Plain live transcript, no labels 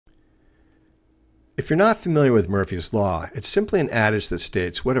you're not familiar with Murphy's Law, it's simply an adage that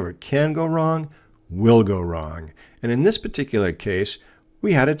states whatever can go wrong will go wrong. And in this particular case,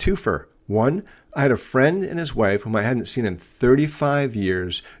 we had a twofer. One, I had a friend and his wife whom I hadn't seen in 35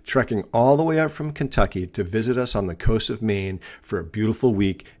 years trekking all the way up from Kentucky to visit us on the coast of Maine for a beautiful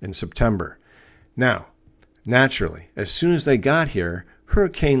week in September. Now, naturally, as soon as they got here,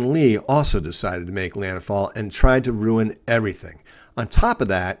 Hurricane Lee also decided to make landfall and tried to ruin everything. On top of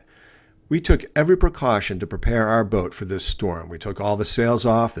that, we took every precaution to prepare our boat for this storm. We took all the sails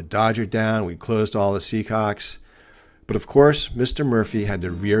off, the Dodger down, we closed all the seacocks. But of course, Mr. Murphy had to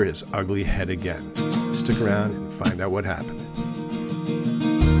rear his ugly head again. Stick around and find out what happened.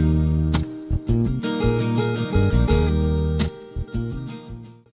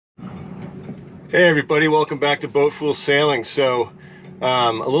 Hey everybody, welcome back to Boat Fool Sailing. So,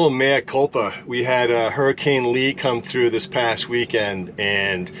 a little mea culpa. We had Hurricane Lee come through this past weekend,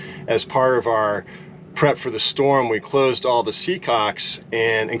 and as part of our prep for the storm, we closed all the seacocks,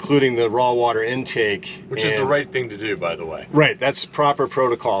 and including the raw water intake. Which is the right thing to do, by the way. Right, that's proper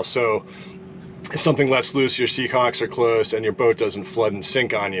protocol. So if something lets loose, your seacocks are closed and your boat doesn't flood and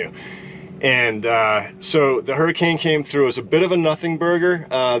sink on you. And so the hurricane came through. It was a bit of a nothing burger.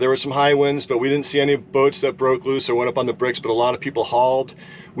 There were some high winds, but we didn't see any boats that broke loose or went up on the bricks, but a lot of people hauled.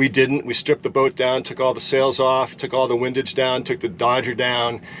 We didn't. We stripped the boat down, took all the sails off, took all the windage down, took the Dodger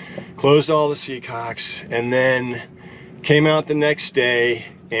down, closed all the seacocks, and then came out the next day,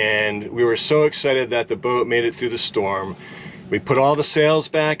 and we were so excited that the boat made it through the storm. We put all the sails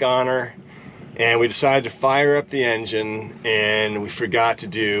back on her, and we decided to fire up the engine, and we forgot to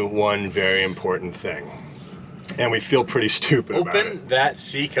do one very important thing. And we feel pretty stupid about it. Open that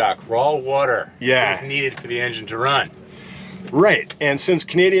seacock. Raw water is needed for the engine to run. Right, and since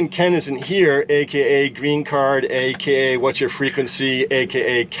Canadian Ken isn't here, aka Green Card, aka What's Your Frequency,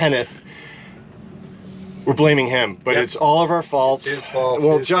 aka Kenneth, we're blaming him, but it's all of our faults. It's his fault.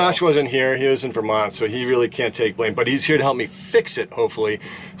 Well, Josh wasn't here, he was in Vermont, so he really can't take blame, but he's here to help me fix it, hopefully.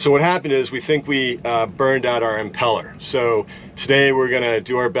 So what happened is we think we burned out our impeller. So today we're gonna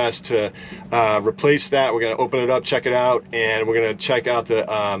do our best to replace that. We're gonna open it up, check it out, and we're gonna check out the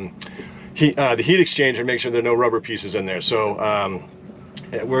heat exchanger, make sure there are no rubber pieces in there. So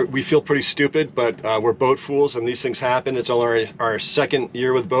we feel pretty stupid, but we're boat fools and these things happen. It's all our second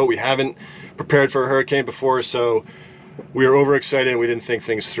year with boat. We haven't prepared for a hurricane before, so we were overexcited and we didn't think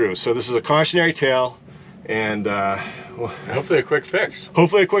things through. So this is a cautionary tale, and hopefully a quick fix.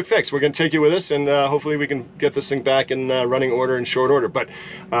 Hopefully a quick fix. We're going to take you with us, and hopefully we can get this thing back in running order in short order. But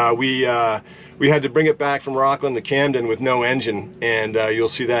we had to bring it back from Rockland to Camden with no engine, and you'll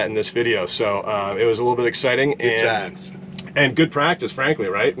see that in this video. So it was a little bit exciting. Good times. And good practice, frankly,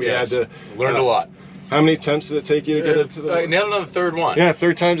 right? We had to learned a lot. How many attempts did it take you to get it to the... I nailed it on the third one. Yeah,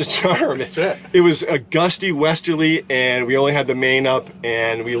 third time's a charm. That's it. It was a gusty westerly, and we only had the main up,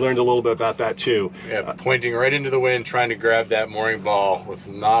 and we learned a little bit about that too. Yeah, pointing right into the wind, trying to grab that mooring ball with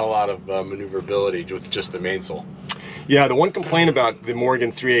not a lot of maneuverability with just the mainsail. Yeah, the one complaint about the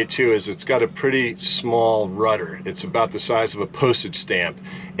Morgan 382 is it's got a pretty small rudder. It's about the size of a postage stamp,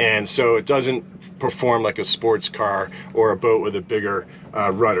 and so it doesn't perform like a sports car or a boat with a bigger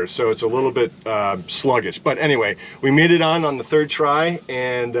rudder, so it's a little bit sluggish. But anyway, we made it on the third try,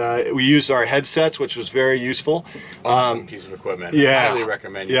 and we used our headsets, which was very useful. Awesome piece of equipment. Yeah, I highly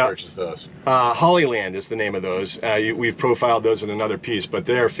recommend you purchase those. Hollyland is the name of those. We've profiled those in another piece, but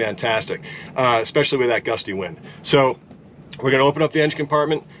they're fantastic, especially with that gusty wind. So we're going to open up the engine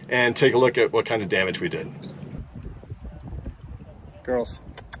compartment and take a look at what kind of damage we did. Girls,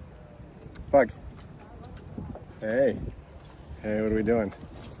 Bug. Hey, what are we doing?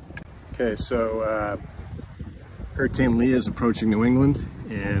 Okay, so Hurricane Lee is approaching New England,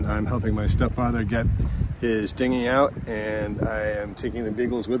 and I'm helping my stepfather get his dinghy out, and I am taking the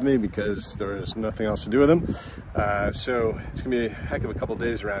Beagles with me because there's nothing else to do with them. So it's gonna be a heck of a couple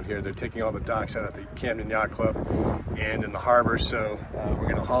days around here. They're taking all the docks out at the Camden Yacht Club and in the harbor, so we're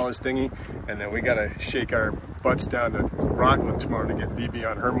gonna haul his dinghy, and then we gotta shake our butts down to Rockland tomorrow to get VB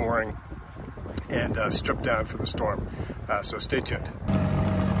on her mooring and strip down for the storm. So stay tuned.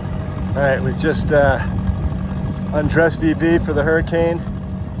 All right, we've just undressed VB for the hurricane.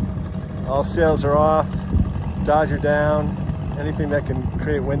 All sails are off, Dodger down. Anything that can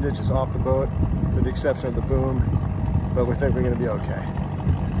create windage is off the boat, with the exception of the boom, but we think we're gonna be okay.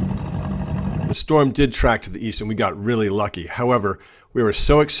 The storm did track to the east and we got really lucky. However, we were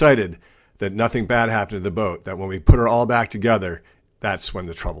so excited that nothing bad happened to the boat that when we put her all back together, that's when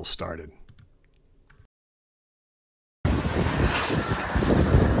the trouble started.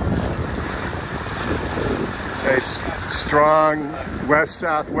 Nice strong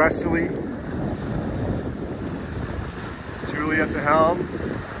west-southwesterly. Julie at the helm.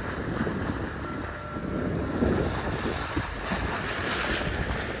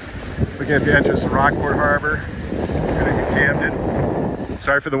 Looking at the entrance to Rockland Harbor, heading to Camden.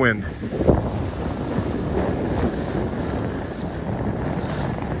 Sorry for the wind.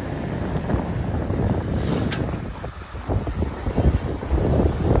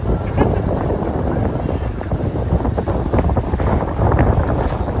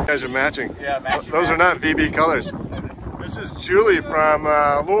 You guys are matching. Yeah, matching. Those are not VB colors. This is Julie from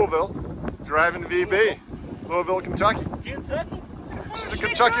Louisville, driving to VB, Louisville, Kentucky. Kentucky? She's a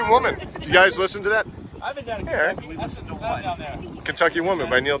Kentucky woman. Do you guys listen to that? I've been down in Here. Kentucky. I've spent some time down there. Kentucky Woman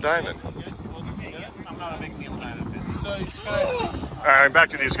by Neil Diamond. I'm not a big Neil Diamond fan. So you just gotta... All right, back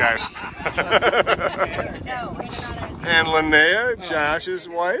to these guys. And Linnea, Josh's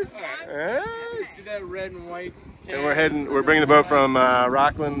wife. Yeah. See that red and white? And we're bringing the boat from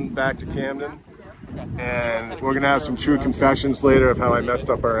Rockland back to Camden. And we're gonna have some true confessions later of how I messed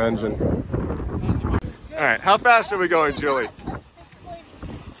up our engine. All right, how fast are we going, Julie?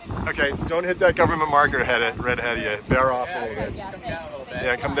 Okay, don't hit that government marker red ahead of you. Bear off a little bit.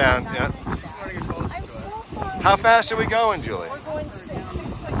 Yeah, come down. Yeah. How fast are we going, Julie? We're going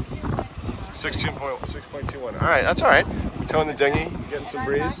 6.21. 6.21. All right, that's all right. We're towing the dinghy, getting some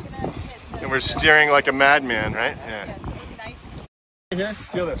breeze, and we're steering like a madman, right? Yeah. Right here.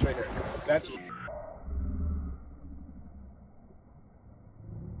 Feel this right here. That's.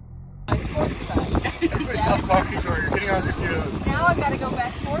 Stop talking to her. You're getting all confused. Now I've got to go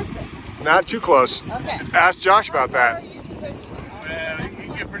back towards it. Not too close. Okay. Ask Josh about that. Where are you supposed to be? Well, you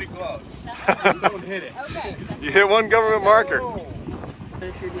can get pretty close. Just don't hit it. Okay. You hit one government marker. Don't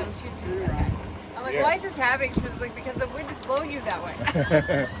you do that. I'm like, why is this happening? She was like, because the wind is blowing you that way.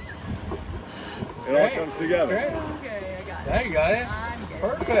 It all comes together. Okay, I got it. There you got it. I'm getting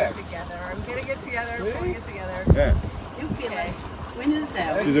Perfect. it together. I'm getting it together. I'm putting it together. Yeah. You feel it. Wind is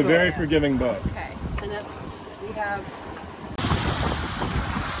out. She's a very forgiving boat. Okay. And up, we have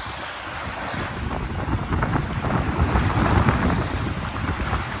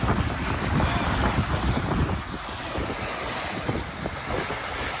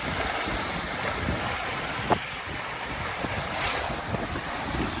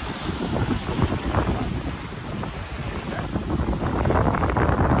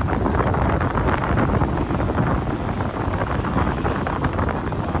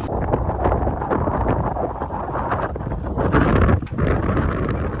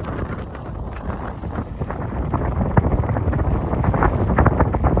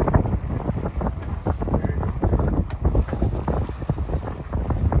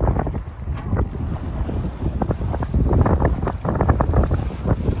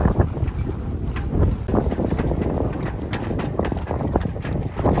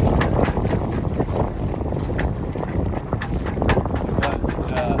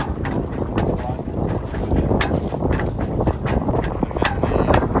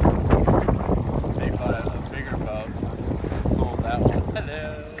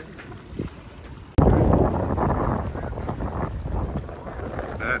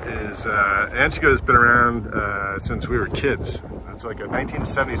Anchigo's been around since we were kids. It's like a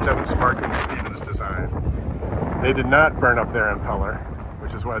 1977 Sparkman Stevens design. They did not burn up their impeller,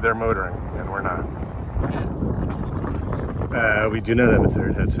 which is why they're motoring, and we're not. We do not have a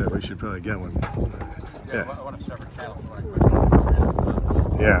third headset. We should probably get one. Yeah. I want a separate channel so I can...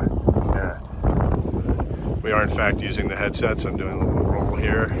 Yeah. Yeah. We are in fact using the headsets. I'm doing a little roll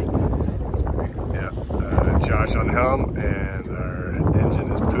here. Yeah. Josh on the helm, and our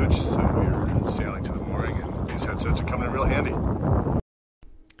engine is pooch, so we're sailing to the mooring, and these headsets are coming in real handy.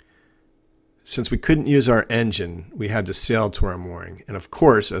 Since we couldn't use our engine, we had to sail to our mooring. And of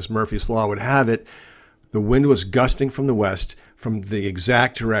course, as Murphy's Law would have it, the wind was gusting from the west from the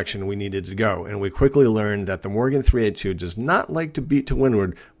exact direction we needed to go. And we quickly learned that the Morgan 382 does not like to beat to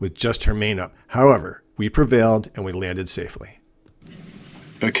windward with just her main up. However, we prevailed and we landed safely.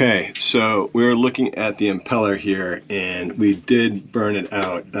 Okay, so we're looking at the impeller here, and we did burn it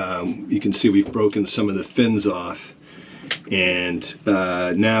out. You can see we've broken some of the fins off, and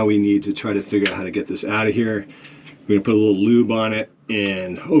now we need to try to figure out how to get this out of here. We're gonna put a little lube on it,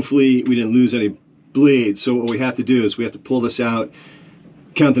 and hopefully we didn't lose any blades. So what we have to do is we have to pull this out,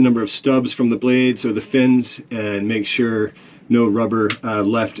 count the number of stubs from the blades or the fins, and make sure no rubber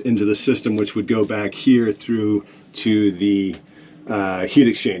left into the system, which would go back here through to the heat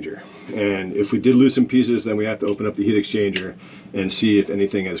exchanger. And if we did lose some pieces, then we have to open up the heat exchanger and see if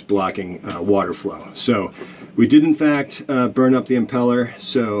anything is blocking water flow. So we did in fact burn up the impeller,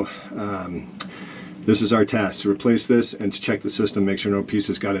 so this is our task, to replace this and to check the system, make sure no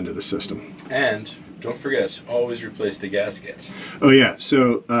pieces got into the system. And don't forget, always replace the gaskets. Oh yeah,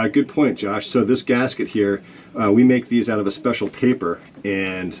 so good point, Josh. So this gasket here, we make these out of a special paper,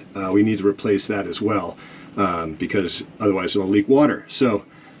 and we need to replace that as well because otherwise it'll leak water. So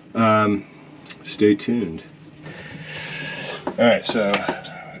stay tuned. All right, so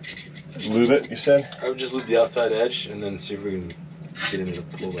lube it, you said? I would just lube the outside edge and then see if we can get into to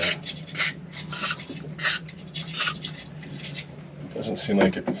pull that. Doesn't seem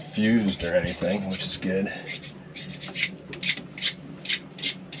like it fused or anything, which is good.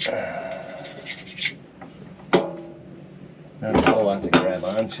 Not a whole lot to grab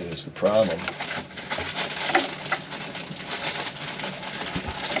onto is the problem.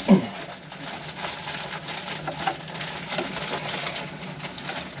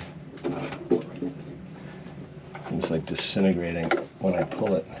 It's like disintegrating when I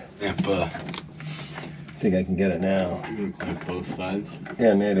pull it. Yep. I think I can get it now. You can put both sides.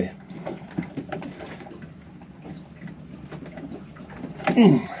 Yeah, maybe.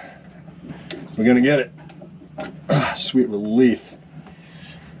 We're gonna get it. Sweet relief.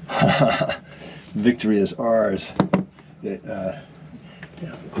 Victory is ours. Yeah,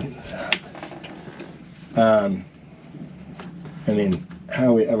 let me clean this out. I mean, how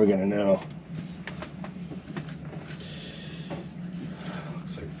are we ever gonna know?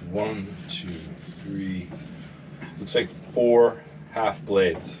 Looks like 1, 2, 3. Looks like 4 half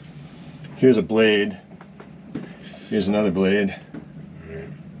blades. Here's a blade. Here's another blade. Alright.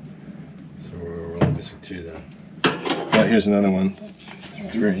 So we're only missing 2 then. Oh, here's another one.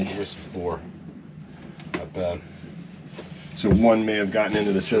 3. We're missing 4. Not bad. So one may have gotten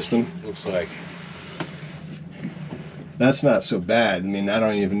into the system. Looks like. That's not so bad. I mean, I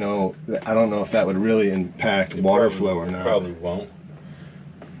don't even know. I don't know if that would really impact water flow or not. Probably won't.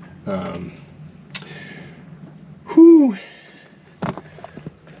 Whew.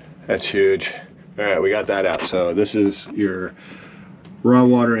 That's huge. All right, we got that out. So this is your raw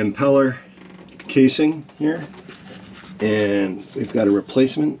water impeller casing here, and we've got a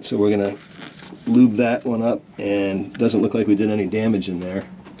replacement. So we're gonna lube that one up, and it doesn't look like we did any damage in there.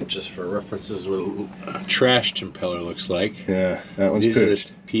 Just for references, what a trashed impeller looks like. Yeah, that one's These are pooched.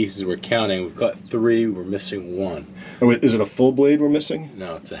 the pieces we're counting. We've got 3. We're missing 1. Oh, wait, is it a full blade we're missing?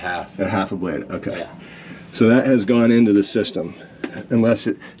 No, it's a half. A half a blade. Okay. Yeah. So that has gone into the system, unless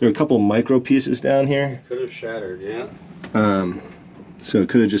there are a couple micro pieces down here. Could have shattered, yeah. So it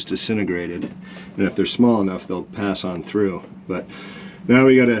could have just disintegrated, and if they're small enough, they'll pass on through. But now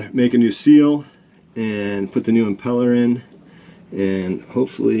we got to make a new seal and put the new impeller in, and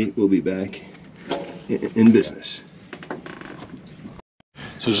hopefully we'll be back in business.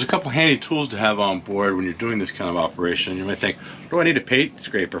 So there's a couple handy tools to have on board when you're doing this kind of operation. You might think, what do I need a paint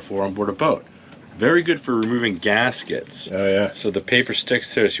scraper for on board a boat? Very good for removing gaskets. Oh yeah. So the paper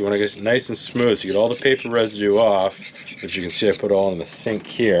sticks to it, so you want to get it nice and smooth. So you get all the paper residue off, which you can see I put all in the sink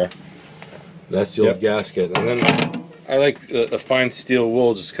here. That's the old gasket. And then I like a fine steel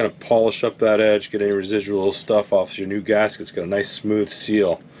wool, just kind of polish up that edge, get any residual stuff off, so your new gasket's got a nice smooth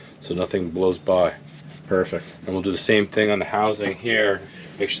seal, so nothing blows by. Perfect. And we'll do the same thing on the housing here.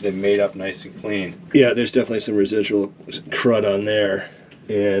 Make sure they're made up nice and clean. Yeah, there's definitely some residual crud on there,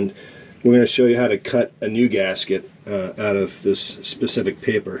 and we're going to show you how to cut a new gasket out of this specific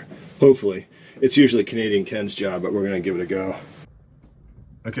paper. Hopefully. It's usually Canadian Ken's job, but we're going to give it a go.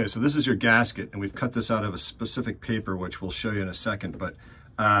 Okay, so this is your gasket, and we've cut this out of a specific paper, which we'll show you in a second. But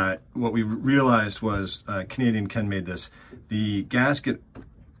what we realized was, Canadian Ken made this, the gasket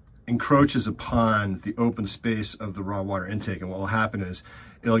encroaches upon the open space of the raw water intake, and what will happen is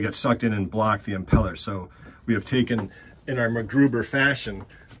it'll get sucked in and block the impeller. So we have taken, in our MacGruber fashion,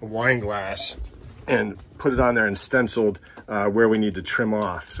 a wine glass and put it on there and stenciled where we need to trim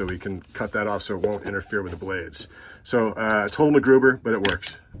off, so we can cut that off so it won't interfere with the blades. So total MacGruber, but it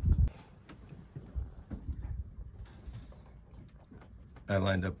works. I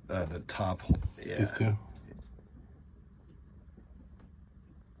lined up the top. Yeah. These two?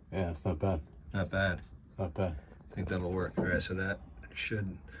 Yeah, it's not bad. Not bad. Not bad. I think that'll work. All right, so that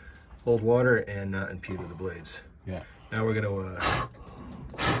should hold water and not impede with the blades. Yeah. Now we're gonna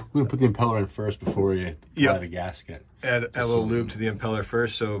put the impeller in first before you apply the gasket. add a little lube to the impeller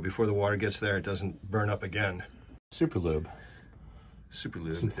first, so before the water gets there, it doesn't burn up again. Super lube. Super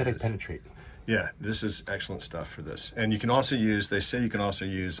lube. Synthetic penetrate. Yeah, this is excellent stuff for this. And you can also use, they say you can also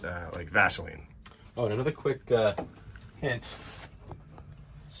use like Vaseline. Oh, and another quick hint.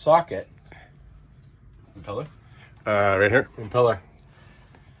 Socket. Impeller. Right here. Impeller.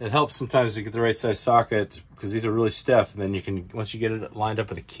 It helps sometimes to get the right size socket, because these are really stiff, and then you can, once you get it lined up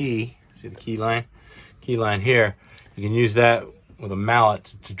with a key, see the key line here, you can use that with a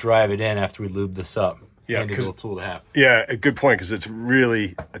mallet to drive it in after we lube this up. Yeah, handy little tool to have. Yeah, a good point, because it's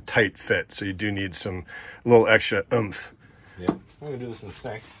really a tight fit, so you do need a little extra oomph. Yeah, I'm gonna do this in the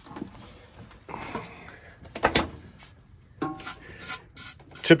sink.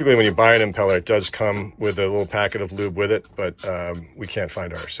 Typically, when you buy an impeller, it does come with a little packet of lube with it, but we can't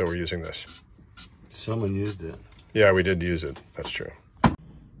find ours, so we're using this. Someone used it. Yeah, we did use it. That's true.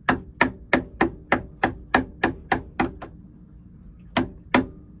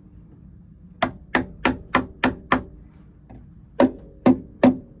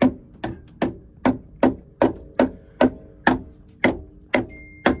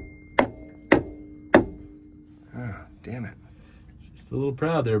 Damn it. Just a little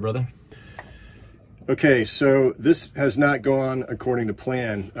proud there, brother. Okay, so this has not gone according to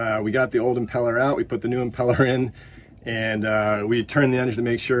plan. We got the old impeller out, we put the new impeller in, and we turned the engine to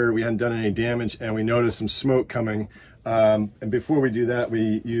make sure we hadn't done any damage, and we noticed some smoke coming. And before we do that,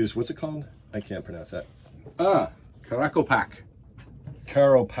 we use, what's it called? I can't pronounce that. Caracopac.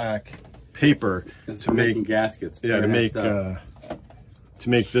 Caracopac paper to make gaskets. Yeah, to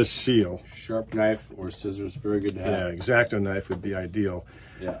make this seal. Sharp knife or scissors, very good to have. Yeah, X-Acto knife would be ideal.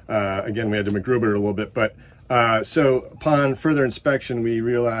 Yeah. Again, we had to MacGruber it a little bit, but so upon further inspection, we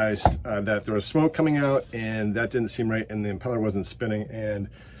realized that there was smoke coming out, and that didn't seem right, and the impeller wasn't spinning, and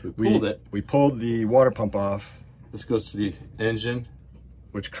so we pulled it. We pulled the water pump off. This goes to the engine,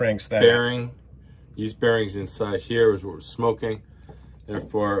 which cranks that bearing. These bearings inside here was what was smoking.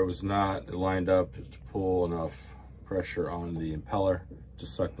 Therefore, it was not lined up to pull enough pressure on the impeller to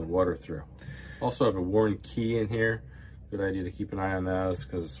suck the water through. Also have a worn key in here. Good idea to keep an eye on those,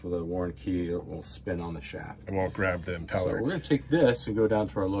 because with a worn key it will spin on the shaft. It won't grab the impeller. So we're going to take this and go down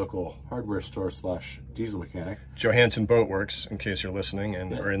to our local hardware store / diesel mechanic. Johansson Boat Works, in case you're listening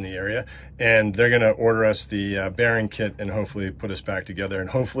and are in the area. And they're going to order us the bearing kit and hopefully put us back together. And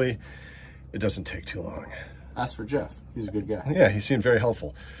hopefully it doesn't take too long. Ask for Jeff. He's a good guy. Yeah, he seemed very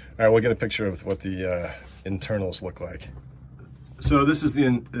helpful. All right, we'll get a picture of what the internals look like. So this is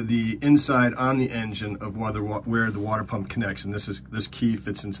the inside on the engine of where the water pump connects, and this key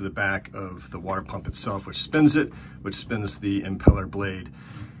fits into the back of the water pump itself, which spins it, which spins the impeller blade.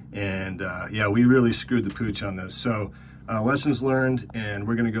 And yeah, we really screwed the pooch on this. So lessons learned, and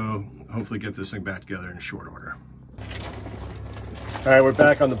we're gonna go hopefully get this thing back together in short order. All right, we're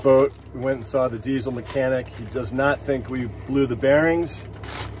back on the boat. We went and saw the diesel mechanic. He does not think we blew the bearings.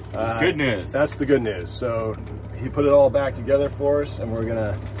 Good news. That's the good news. So he put it all back together for us, and we're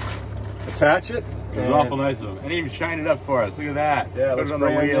gonna attach it. It was awful nice of him. And he even shined it up for us. Look at that. Yeah, put it on the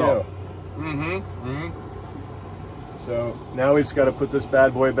wheel. So now we've just got to put this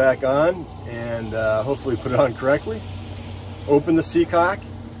bad boy back on and hopefully put it on correctly. Open the seacock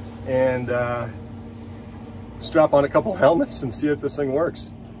and strap on a couple helmets and see if this thing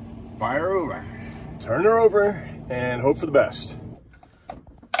works. Fire over. Turn her over and hope for the best.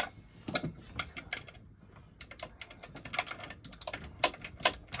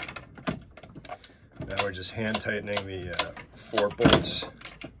 Now we're just hand tightening the 4 bolts,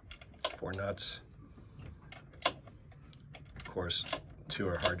 4 nuts. Of course, 2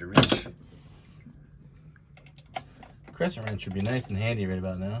 are hard to reach. Crescent wrench should be nice and handy right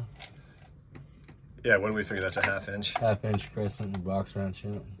about now. Yeah, what do we figure? That's a 1/2 inch? 1/2 inch crescent and box wrench,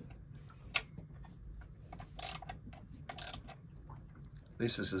 yeah. At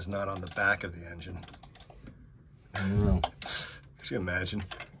least this is not on the back of the engine. I know. Could you imagine?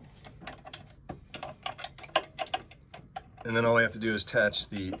 And then all we have to do is attach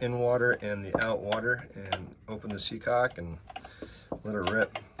the in water and the out water and open the seacock and let her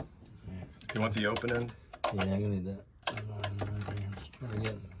rip. You want the open end? Yeah, I'm gonna need that.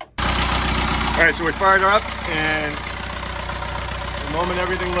 All right, so we fired her up, and the moment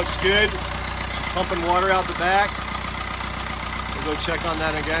everything looks good, she's pumping water out the back. We'll go check on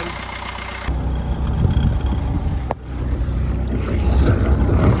that again.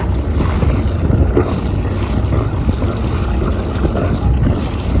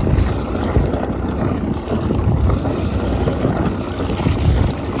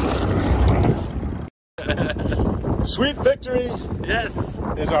 Sweet victory, Yes!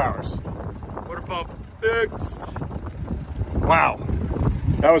 is ours. Water pump fixed. Wow,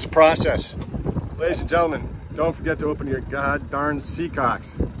 that was a process. Ladies and gentlemen, don't forget to open your god darn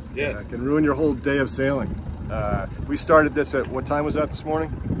seacocks. Yes. It can ruin your whole day of sailing. We started this at, what time was that this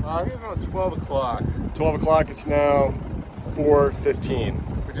morning? I think it was about 12 o'clock. 12 o'clock, it's now 4:15.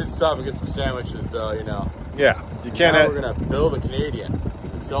 We did stop and get some sandwiches though, you know. Yeah, you can't Now have, we're gonna build a Canadian.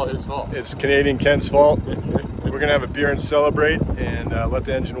 It's all his fault. it's Canadian Ken's fault. We're gonna have a beer and celebrate and let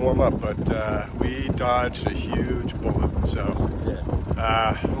the engine warm up, but we dodged a huge bullet. So,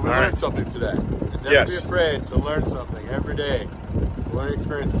 we learned something today. And never be afraid to learn something every day. To learn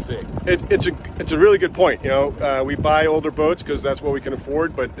experience and see. It's a really good point. You know, we buy older boats because that's what we can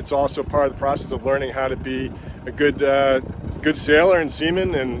afford, but it's also part of the process of learning how to be a good sailor and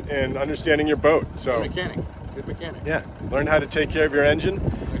seaman and understanding your boat. So Good mechanic. Yeah, learn how to take care of your engine,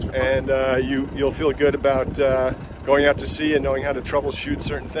 and you'll feel good about going out to sea and knowing how to troubleshoot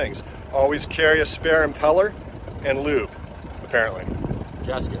certain things. Always carry a spare impeller and lube, apparently.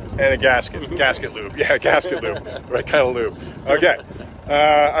 Gasket. And a gasket. Gasket lube. Yeah, gasket lube. Right kind of lube. Okay.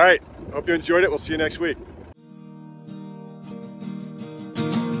 All right. Hope you enjoyed it. We'll see you next week.